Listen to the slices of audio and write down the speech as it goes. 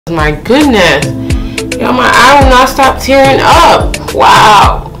My goodness. Yo, my eye will not stop tearing up.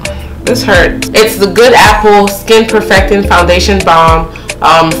 Wow. This hurts. It's the Good Apple Skin Perfecting Foundation Balm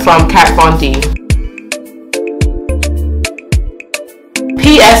from KVD.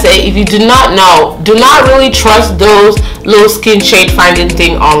 PSA, if you do not know, do not really trust those little skin shade finding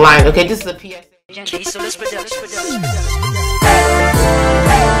thing online. Okay, this is a PSA.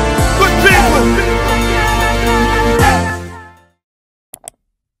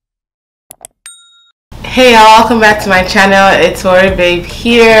 Hey y'all, welcome back to my channel. It's WARRIBABE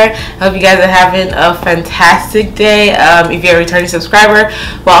here. Hope you guys are having a fantastic day. If you're a returning subscriber,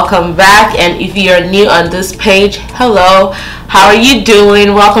 welcome back, and if you're new on this page, hello, how are you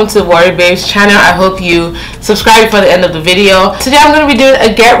doing? Welcome to WARRIBABE's channel. I hope you subscribe before the end of the video. Today I'm going to be doing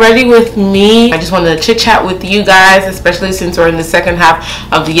a get ready with me. I just wanted to chit chat with you guys, especially since we're in the second half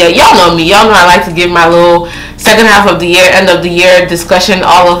of the year. Y'all know me, y'all know I like to give my little second half of the year, end of the year discussion,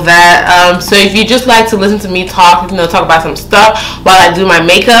 all of that. So if you just like to listen to me talk, talk about some stuff while I do my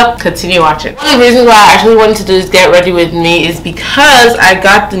makeup, continue watching. One of the reasons why I actually wanted to do this get ready with me is because I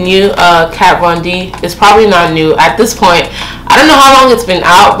got the new KVD. It's probably not new at this point. I don't know how long it's been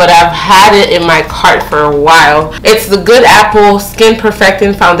out, but I've had it in my cart for a while. It's the Good Apple Skin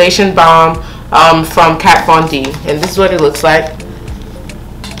Perfecting Foundation Balm from KVD, and this is what it looks like.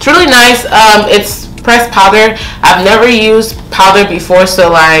 It's really nice. It's pressed powder. I've never used powder before,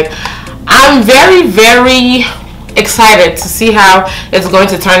 so like I'm very excited to see how it's going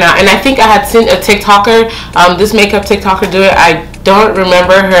to turn out. And I think I had seen a TikToker, this makeup TikToker, do it. I don't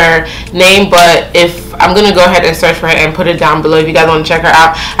remember her name, but if I'm gonna go ahead and search for her and put it down below if you guys want to check her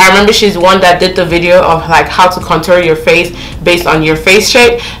out. I remember she's one that did the video of like how to contour your face based on your face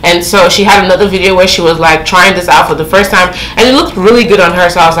shape, and so she had another video where she was like trying this out for the first time, and it looked really good on her.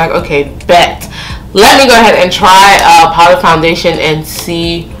 So I was like, okay, bet, let me go ahead and try powder foundation and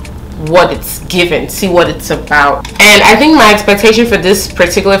see what it's given, see what it's about. And I think my expectation for this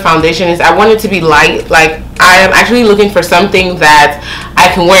particular foundation is I want it to be light. Like I am actually looking for something that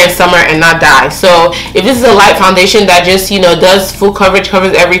I can wear in summer and not die. So if this is a light foundation that just does full coverage,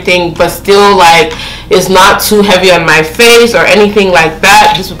 covers everything, but still like is not too heavy on my face or anything like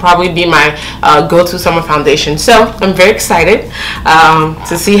that, this would probably be my go-to summer foundation. So I'm very excited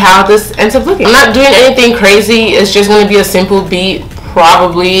to see how this ends up looking. I'm not doing anything crazy. It's just going to be a simple beat.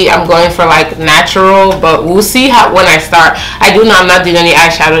 Probably I'm going for like natural, but we'll see how when I start. I do know I'm not doing any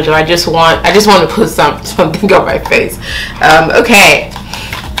eyeshadow though. I just want to put something on my face. Okay.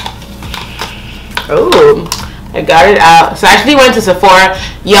 Oh, I got it out. So I actually went to Sephora.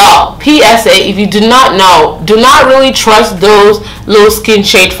 Y'all, PSA, if you do not know, do not really trust those little skin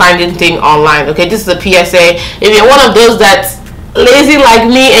shade finding thing online. Okay, this is a PSA. If you're one of those that's lazy like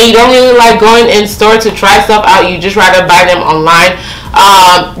me and you don't really like going in store to try stuff out, you just rather buy them online,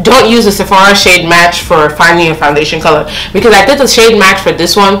 don't use the Sephora shade match for finding a foundation color, because I did the shade match for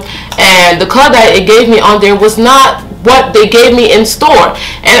this one and the color that it gave me on there was not what they gave me in store.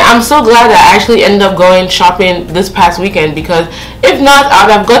 And I'm so glad that I actually ended up going shopping this past weekend, because if not, I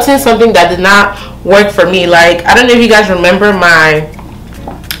would have gotten something that did not work for me. Like I don't know if you guys remember my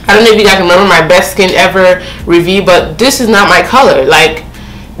best skin ever review, but this is not my color. Like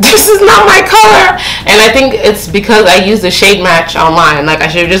this is not my color, and I think it's because I used the shade match online. Like I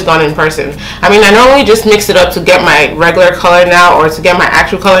should have just gone in person. I mean, I normally just mix it up to get my regular color now, or to get my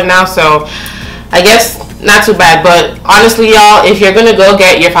actual color now, so I guess not too bad. But honestly, y'all, if you're gonna go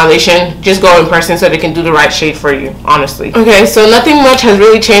get your foundation, just go in person so they can do the right shade for you, honestly. Okay, so nothing much has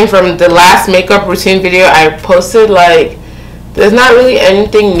really changed from the last makeup routine video I posted. Like there's not really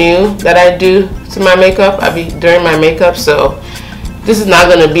anything new that I do to my makeup. I be during my makeup, so this is not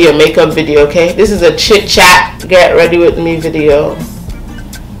gonna be a makeup video, okay? This is a chit chat, get ready with me video.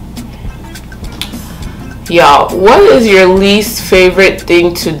 Y'all, what is your least favorite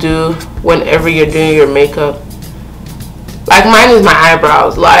thing to do whenever you're doing your makeup? Like mine is my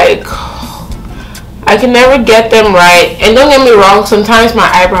eyebrows. Like I can never get them right, and don't get me wrong, sometimes my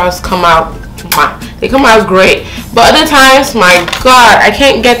eyebrows come out, they come out great, but other times, my god, I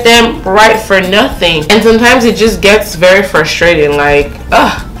can't get them right for nothing, and sometimes it just gets very frustrating. Like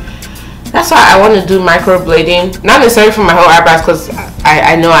that's why I want to do microblading, not necessarily for my whole eyebrows, because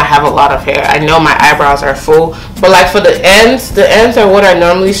I know I have a lot of hair, I know my eyebrows are full, but like for the ends are what I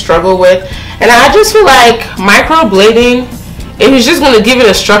normally struggle with, and I just feel like microblading, it was just going to give it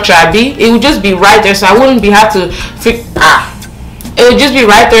a structure. It would just be right there, so I wouldn't have to it would just be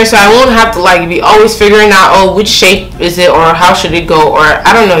right there, so I won't have to like be always figuring out, oh, which shape is it, or how should it go, or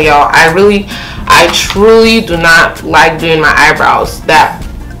I don't know, y'all. I truly do not like doing my eyebrows that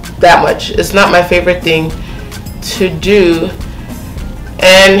much. It's not my favorite thing to do.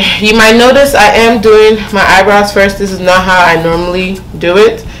 And you might notice I am doing my eyebrows first. This is not how I normally do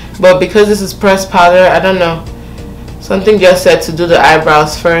it, but because this is pressed powder, I don't know, something just said to do the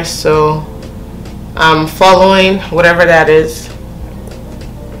eyebrows first, so I'm following whatever that is.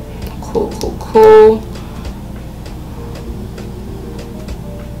 Cool, cool, cool.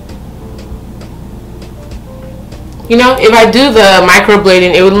 You know, if I do the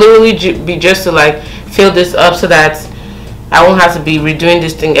microblading, it would literally be just to like fill this up so that I won't have to be redoing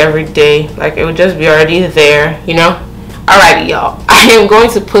this thing every day. Like, it would just be already there, you know. Alrighty, y'all, I am going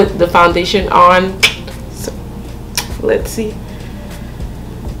to put the foundation on. So, let's see.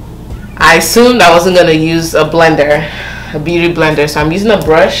 I assumed I wasn't gonna use a blender, a beauty blender, so I'm using a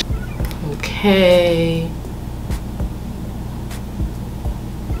brush. Okay.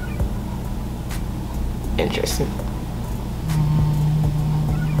 Interesting.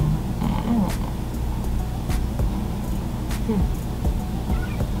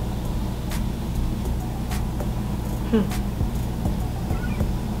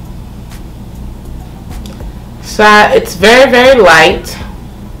 So it's very, very light.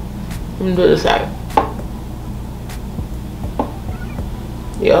 Let me do this side.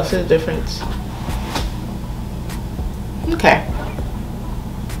 You all see the difference? Okay.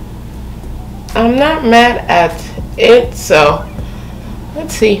 I'm not mad at it, so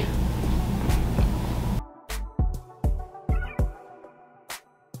let's see.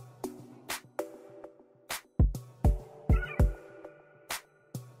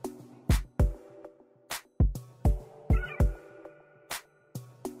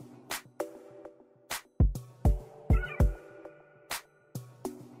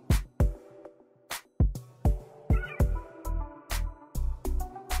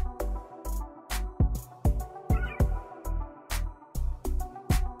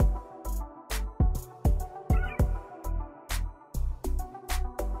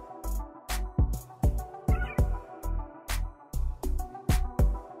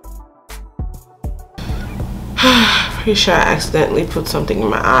 Pretty sure I accidentally put something in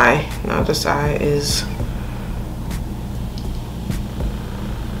my eye. Now this eye is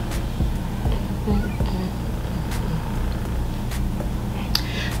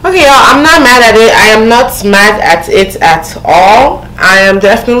okay, y'all. I'm not mad at it. I am not mad at it at all. I am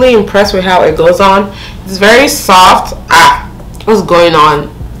definitely impressed with how it goes on. It's very soft. What's going on?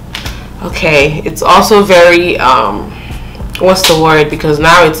 Okay, it's also very what's the word, because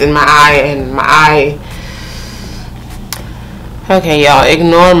now it's in my eye, and my eye. Okay, y'all,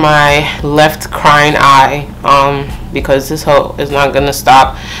 ignore my left crying eye because this hoe is not gonna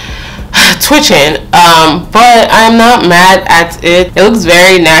stop twitching. But I'm not mad at it. It looks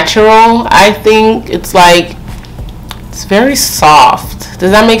very natural. I think it's like, it's very soft.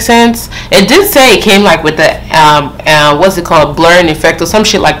 Does that make sense? It did say it came like with the what's it called, blurring effect or some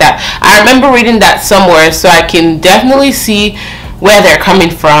shit like that. I remember reading that somewhere, so I can definitely see where they're coming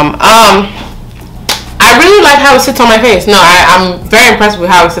from. I really like how it sits on my face. No, I'm very impressed with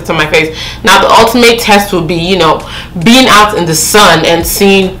how it sits on my face. Now the ultimate test would be, you know, being out in the sun and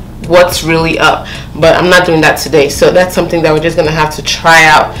seeing what's really up, but I'm not doing that today, so that's something that we're just gonna have to try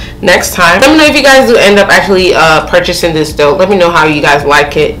out next time. Let me know if you guys do end up actually purchasing this though. Let me know how you guys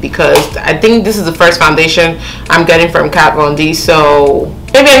like it, because I think this is the first foundation I'm getting from Kat Von D, so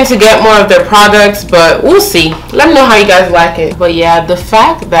maybe I need to get more of their products, but we'll see. Let me know how you guys like it. But yeah, the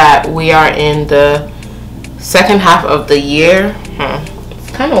fact that we are in the second half of the year, it's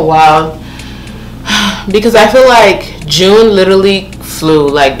kind of wild, because I feel like June literally flew.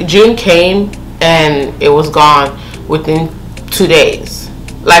 Like, June came and it was gone within 2 days,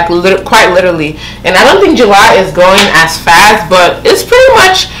 like quite literally. And I don't think July is going as fast, but it's pretty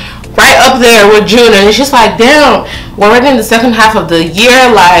much right up there with June, and it's just like, damn, we're already in the second half of the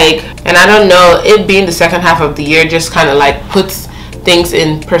year. Like, and I don't know, it being the second half of the year just kind of like puts things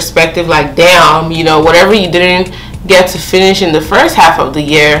in perspective. Like, damn, you know, whatever you didn't get to finish in the first half of the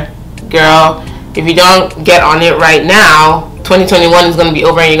year, girl, if you don't get on it right now, 2021 is going to be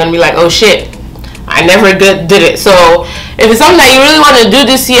over, and you're going to be like, oh shit, I never did it. So if it's something that you really want to do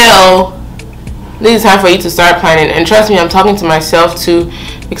this year, this is time for you to start planning. And trust me, I'm talking to myself too,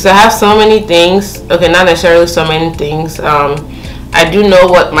 because I have so many things. Okay, not necessarily so many things. I do know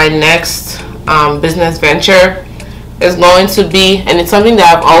what my next business venture is going to be, and it's something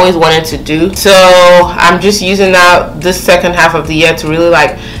that I've always wanted to do. So I'm just using out this second half of the year to really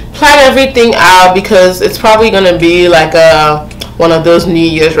like plan everything out, because it's probably gonna be like one of those New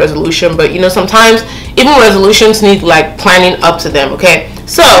Year's resolution. But you know, sometimes even resolutions need like planning up to them. Okay,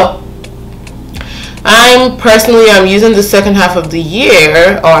 so I'm using the second half of the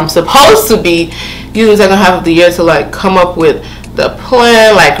year, or I'm supposed to be using the second half of the year to like come up with the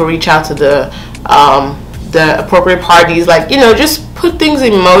plan, like reach out to the appropriate parties, like, you know, just put things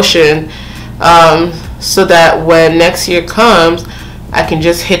in motion, so that when next year comes, I can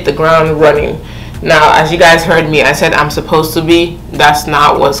just hit the ground running. Now, as you guys heard me, I said I'm supposed to be. That's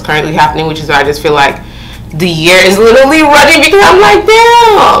not what's currently happening, which is why I just feel like the year is literally running, because I'm like,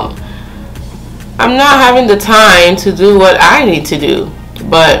 damn, I'm not having the time to do what I need to do.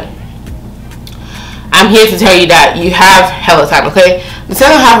 But I'm here to tell you that you have hella time, okay? The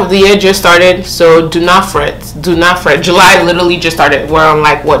second half of the year just started, so do not fret. Do not fret. July literally just started. We're on,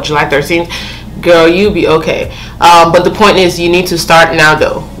 like, what, July 13th? Girl, you be okay. But the point is, you need to start now,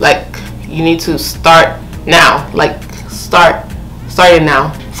 though. Like, you need to start now. Like, start it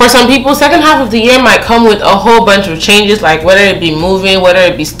now. For some people, second half of the year might come with a whole bunch of changes, like whether it be moving, whether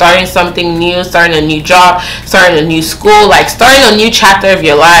it be starting something new, starting a new job, starting a new school, like starting a new chapter of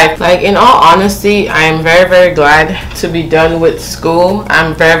your life. Like, in all honesty, I am very, very glad to be done with school.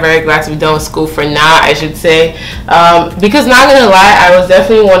 I'm very, very glad to be done with school for now, I should say. Because not gonna lie, I was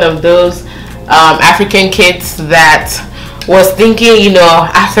definitely one of those African kids that was thinking, you know,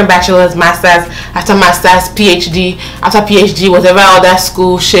 after bachelor's, master's, after master's, PhD, after PhD, whatever all that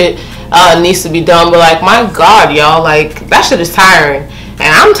school shit needs to be done. But like, my God, y'all, like, that shit is tiring, and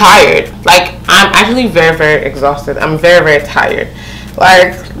I'm tired. Like, I'm actually very, very exhausted. I'm very, very tired.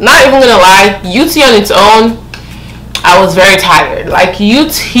 Like, not even gonna lie, UT on its own, I was very tired. Like, UT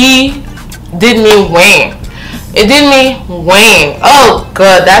did me wang. It did me wang. Oh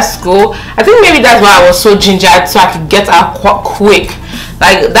God, that school. I think maybe that's why I was so gingered, so I could get out quick.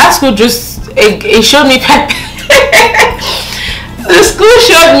 Like, that school just, it showed me pep. The school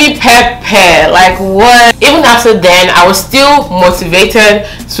showed me pep. Like, what? Even after then, I was still motivated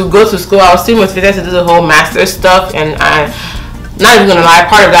to go to school. I was still motivated to do the whole master stuff, and not even gonna lie,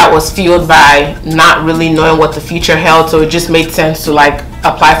 part of that was fueled by not really knowing what the future held, so it just made sense to like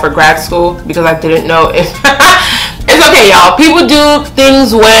apply for grad school, because I didn't know if it's okay, y'all. People do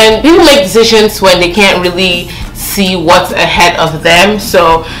things when people make decisions when they can't really see what's ahead of them.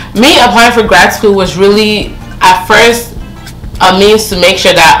 So me applying for grad school was really at first a means to make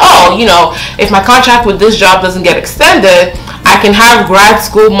sure that, oh, you know, if my contract with this job doesn't get extended, I can have grad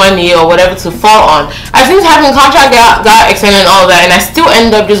school money or whatever to fall on. I think having a contract got extended and all of that, and I still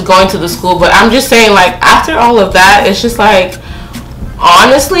ended up just going to the school. But I'm just saying, like, after all of that, it's just like,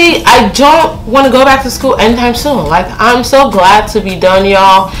 honestly, I don't want to go back to school anytime soon. Like, I'm so glad to be done,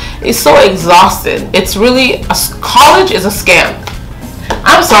 y'all. It's so exhausted. It's really, college is a scam.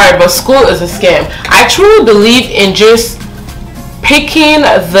 I'm sorry, but school is a scam. I truly believe in just picking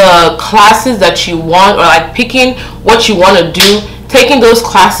the classes that you want, or like picking what you want to do, taking those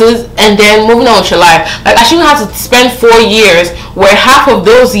classes, and then moving on with your life. Like, I shouldn't have to spend 4 years where half of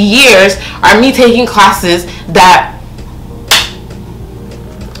those years are me taking classes that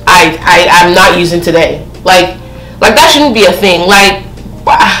I'm not using today. Like that shouldn't be a thing. Like,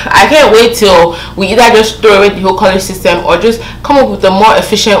 I can't wait till we either just throw away the whole college system, or just come up with a more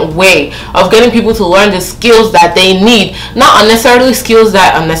efficient way of getting people to learn the skills that they need. Not unnecessary skills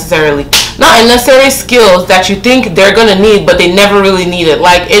that you think they're gonna need, but they never really need it.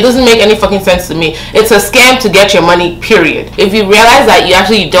 Like, it doesn't make any fucking sense to me. It's a scam to get your money, period. If you realize that you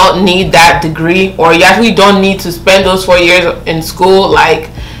actually don't need that degree, or you actually don't need to spend those 4 years in school,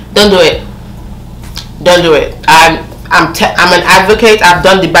 like, don't do it. Don't do it. I'm an advocate. I've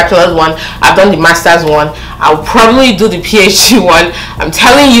done the bachelor's one, I've done the master's one, I'll probably do the PhD one. I'm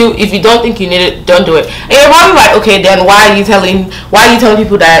telling you, if you don't think you need it, don't do it. And you're probably like, okay, then why are you telling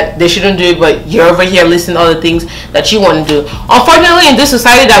people that they shouldn't do it, but you're over here listing all the things that you want to do? Unfortunately, in this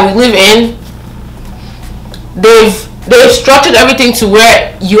society that we live in, they've structured everything to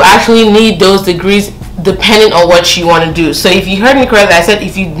where you actually need those degrees depending on what you want to do. So if you heard me correctly, I said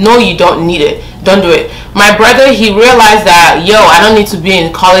if you know you don't need it, don't do it. My brother, he realized that, yo, I don't need to be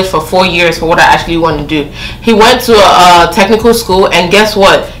in college for 4 years for what I actually want to do. He went to a technical school, and guess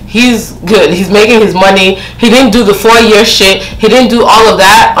what? He's good. He's making his money. He didn't do the 4-year shit. He didn't do all of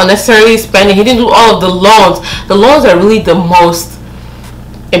that unnecessary spending. He didn't do all of the loans. The loans are really the most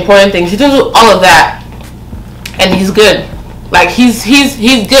important things. He didn't do all of that, and he's good. Like, he's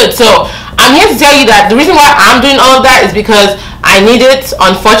good. So I'm here to tell you that the reason why I'm doing all of that is because I need it.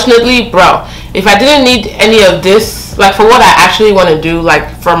 Unfortunately, bro, if I didn't need any of this, like for what I actually want to do,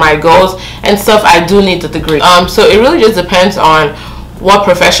 like for my goals and stuff, I do need the degree. So it really just depends on what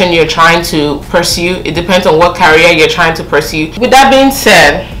profession you're trying to pursue. It depends on what career you're trying to pursue. With that being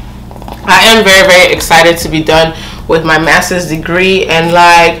said, I am very, very excited to be done with my master's degree, and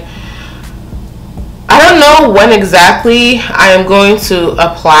like, I don't know when exactly I am going to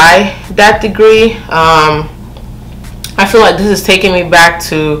apply that degree. I feel like this is taking me back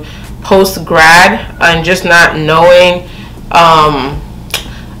to post-grad and just not knowing,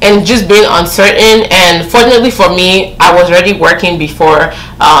 and just being uncertain. And fortunately for me, I was already working before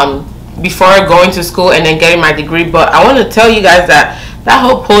going to school and then getting my degree. But I want to tell you guys that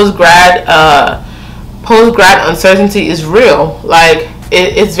whole post-grad uncertainty is real. Like,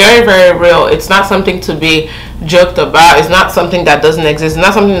 it's very, very real. It's not something to be joked about. It's not something that doesn't exist. It's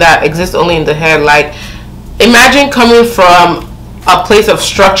not something that exists only in the head. Like, imagine coming from a place of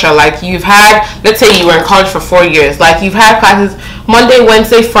structure. Like, you've had, let's say you were in college for 4 years. Like, you've had classes Monday,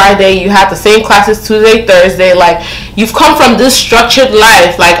 Wednesday, Friday. You had the same classes Tuesday, Thursday. Like, you've come from this structured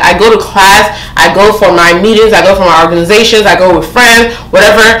life. Like, I go to class, I go for my meetings, I go for my organizations, I go with friends,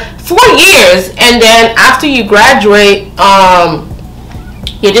 whatever, 4 years. And then after you graduate,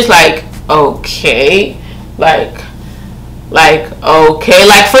 you're just like, okay, okay,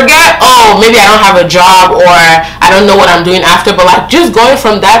 like, forget, oh, maybe I don't have a job, or I don't know what I'm doing after. But like, just going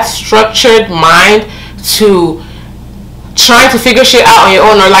from that structured mind to trying to figure shit out on your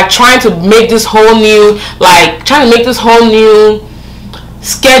own, or like trying to make this whole new,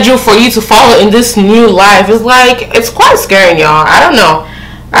 schedule for you to follow in this new life, is like, it's quite scary, y'all. I don't know,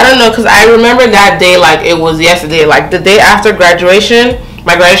 because I remember that day like it was yesterday. Like, the day after graduation,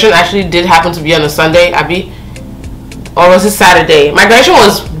 my graduation actually did happen to be on a Sunday, or was it Saturday? My graduation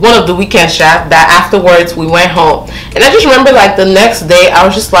was one of the weekends, that afterwards we went home. And I just remember, like, the next day I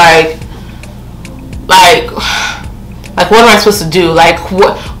was just like what am I supposed to do? Like,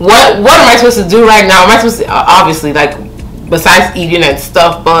 what am I supposed to do right now? Am I supposed to, obviously, like, besides eating and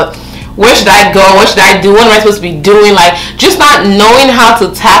stuff, but where should I go? What should I do? What am I supposed to be doing? Like, just not knowing how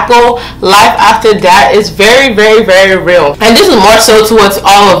to tackle life after that is very, very, very real. And this is more so towards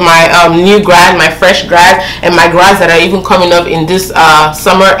all of my new grad, my fresh grad, and my grads that are even coming up in this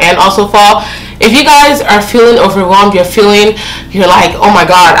summer and also fall. If you guys are feeling overwhelmed, you're like, oh my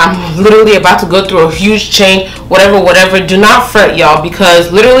god, I'm literally about to go through a huge change, whatever, do not fret, y'all, because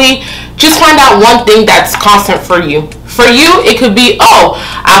literally just find out one thing that's constant for you. For you, it could be, oh,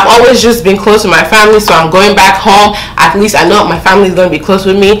 I've always just been close to my family, so I'm going back home. At least I know my family is going to be close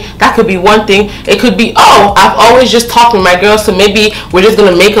with me. That could be one thing. It could be, oh, I've always just talked with my girls, so maybe we're just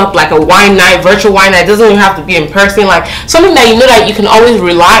going to make up like a wine night, virtual wine night. It doesn't even have to be in person. Like, something that you know that you can always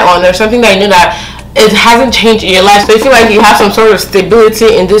rely on, or something that you know that it hasn't changed in your life. So you feel like you have some sort of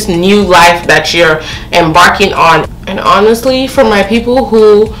stability in this new life that you're embarking on. And honestly, for my people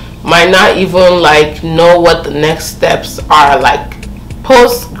who might not even like know what the next steps are, like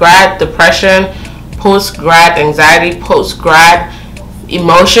post-grad depression, post-grad anxiety, post-grad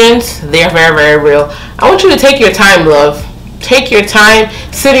emotions, they're very, very real. I want you to take your time, love. Take your time,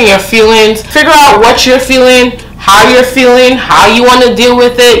 sit in your feelings, figure out what you're feeling, how you're feeling, how you want to deal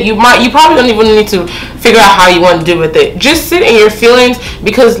with it. You probably don't even need to figure out how you want to deal with it. Just sit in your feelings,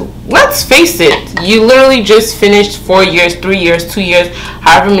 because let's face it, you literally just finished 4 years, 3 years, 2 years,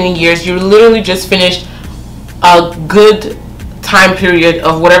 however many years. You literally just finished a good time period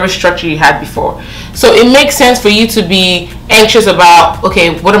of whatever structure you had before. So it makes sense for you to be anxious about,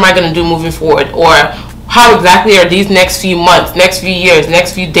 okay, what am I going to do moving forward? Or how exactly are these next few months, next few years,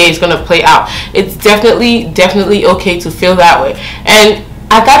 next few days going to play out? It's definitely okay to feel that way. And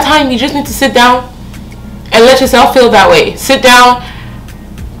at that time, you just need to sit down and let yourself feel that way. Sit down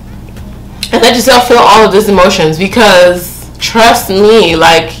and let yourself feel all of these emotions, because trust me,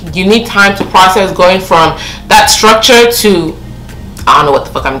 like, you need time to process going from that structure to, I don't know what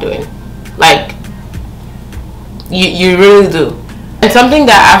the fuck I'm doing. Like, you really do. And something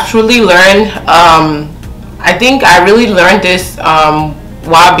that I've truly learned, I think I really learned this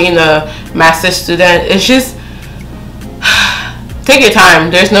while being a master's student. It's just take your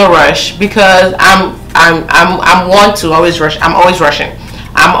time. There's no rush, because I'm one to always rush. I'm always rushing.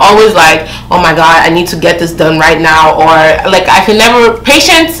 I'm always like, oh my god, I need to get this done right now, or like I can never,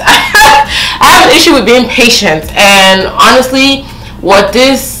 patience. I have an issue with being patient. And honestly, what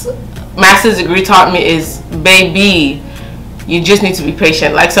this master's degree taught me is, baby, you just need to be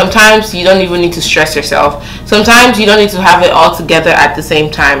patient. Like, sometimes you don't even need to stress yourself. Sometimes you don't need to have it all together at the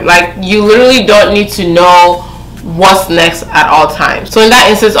same time. Like, you literally don't need to know what's next at all times. So in that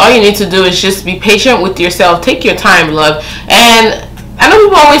instance, all you need to do is just be patient with yourself. Take your time, love. And I know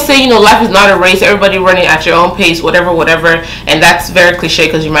people always say, you know, life is not a race, everybody running at your own pace, whatever, and that's very cliche,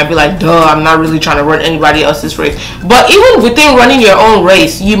 because you might be like, duh, I'm not really trying to run anybody else's race. But even within running your own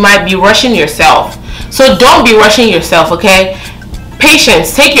race, you might be rushing yourself. So don't be rushing yourself, okay?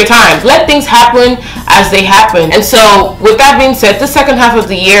 Patience, take your time, let things happen as they happen. And so with that being said, the second half of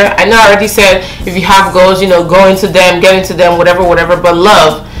the year, I know I already said if you have goals, you know, go into them, get into them, whatever, but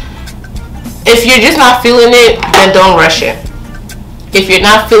love, if you're just not feeling it, then don't rush it. If you're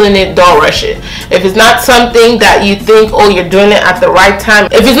not feeling it, don't rush it. If it's not something that you think, oh, you're doing it at the right time,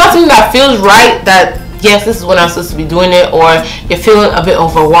 if it's not something that feels right, that yes, this is when I'm supposed to be doing it, or you're feeling a bit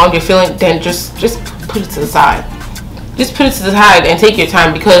overwhelmed, you're feeling, then just put it to the side. Just put it to the side and take your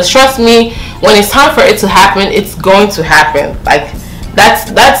time, because trust me, when it's time for it to happen, it's going to happen. Like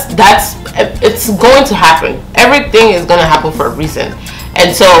that's it's going to happen. Everything is going to happen for a reason,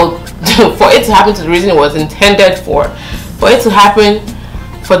 and so for it to happen to the reason it was intended for it to happen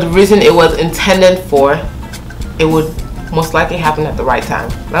for the reason it was intended for, it would most likely happen at the right time.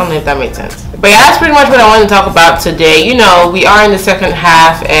 I don't know if that made sense. But yeah, that's pretty much what I wanted to talk about today. You know, we are in the second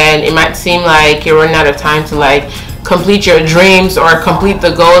half, and it might seem like you're running out of time to like complete your dreams or complete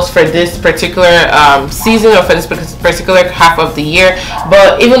the goals for this particular season or for this particular half of the year.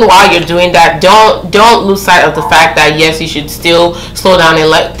 But even while you're doing that, don't lose sight of the fact that yes, you should still slow down and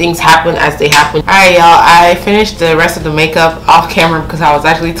let things happen as they happen. Alright y'all, I finished the rest of the makeup off camera because I was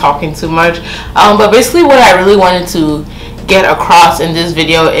actually talking too much. But basically what I really wanted to get across in this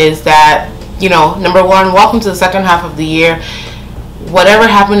video is that, you know, number one, welcome to the second half of the year. Whatever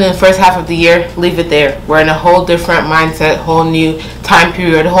happened in the first half of the year, leave it there. We're in a whole different mindset, whole new time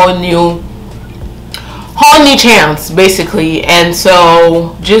period, whole new chance basically. And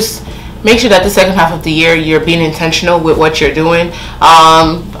so just make sure that the second half of the year you're being intentional with what you're doing.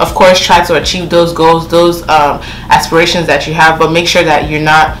 Of course, try to achieve those goals, those aspirations that you have, but make sure that you're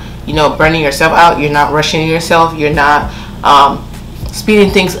not, you know, burning yourself out, you're not rushing yourself, you're not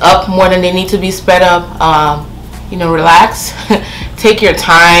speeding things up more than they need to be sped up. You know, relax. Take your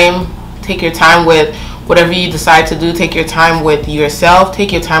time with whatever you decide to do. Take your time with yourself,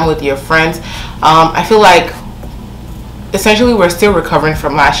 take your time with your friends. I feel like essentially we're still recovering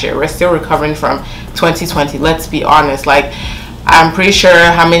from last year, we're still recovering from 2020. Let's be honest. Like, I'm pretty sure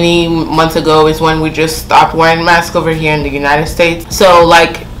how many months ago is when we just stopped wearing masks over here in the United States. So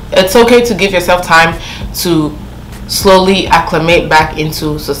like, it's okay to give yourself time to slowly acclimate back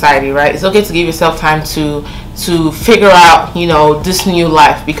into society, right? It's okay to give yourself time to figure out, you know, this new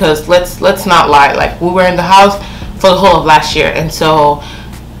life, because let's not lie, like, we were in the house for the whole of last year, and so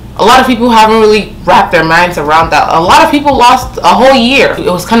a lot of people haven't really wrapped their minds around that. A lot of people lost a whole year.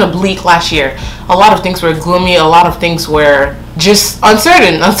 It was kind of bleak last year. A lot of things were gloomy, a lot of things were just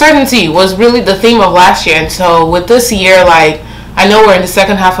uncertain. Uncertainty was really the theme of last year. And so with this year, like, I know we're in the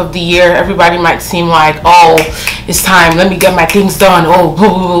second half of the year. Everybody might seem like, oh, it's time, let me get my things done. Oh, boo,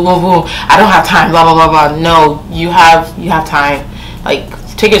 boo, boo, boo, I don't have time, blah, blah, blah, blah. No, you have time. Like,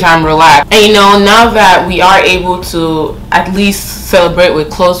 take your time, relax. And you know, now that we are able to at least celebrate with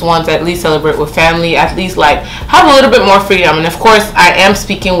close ones, at least celebrate with family, at least like have a little bit more freedom. And of course, I am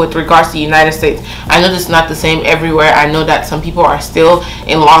speaking with regards to the United States. I know this is not the same everywhere. I know that some people are still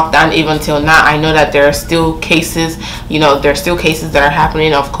in lockdown even till now. I know that there are still cases, you know, there are still cases that are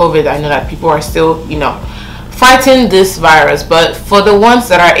happening of COVID. I know that people are still, you know, fighting this virus. But for the ones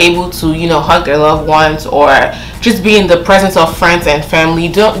that are able to, you know, hug their loved ones or just be in the presence of friends and family,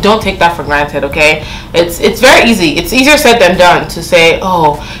 don't take that for granted, okay? It's very easy. It's easier said than done to say,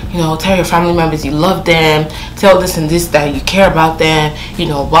 oh, you know, tell your family members you love them, tell this and this that you care about them, you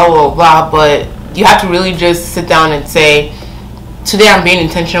know, blah blah blah. But you have to really just sit down and say, today I'm being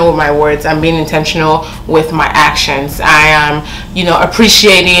intentional with my words, I'm being intentional with my actions, I am, you know,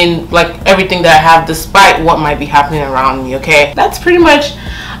 appreciating like everything that I have despite what might be happening around me, okay? That's pretty much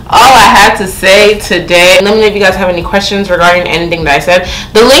all I had to say today. Let me know if you guys have any questions regarding anything that I said.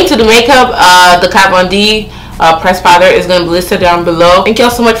 The link to the makeup, the KVD press powder is going to be listed down below. Thank y'all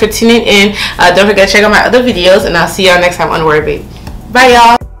so much for tuning in. Don't forget to check out my other videos, and I'll see y'all next time on Worry Babe. Bye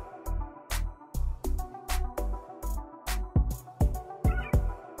y'all.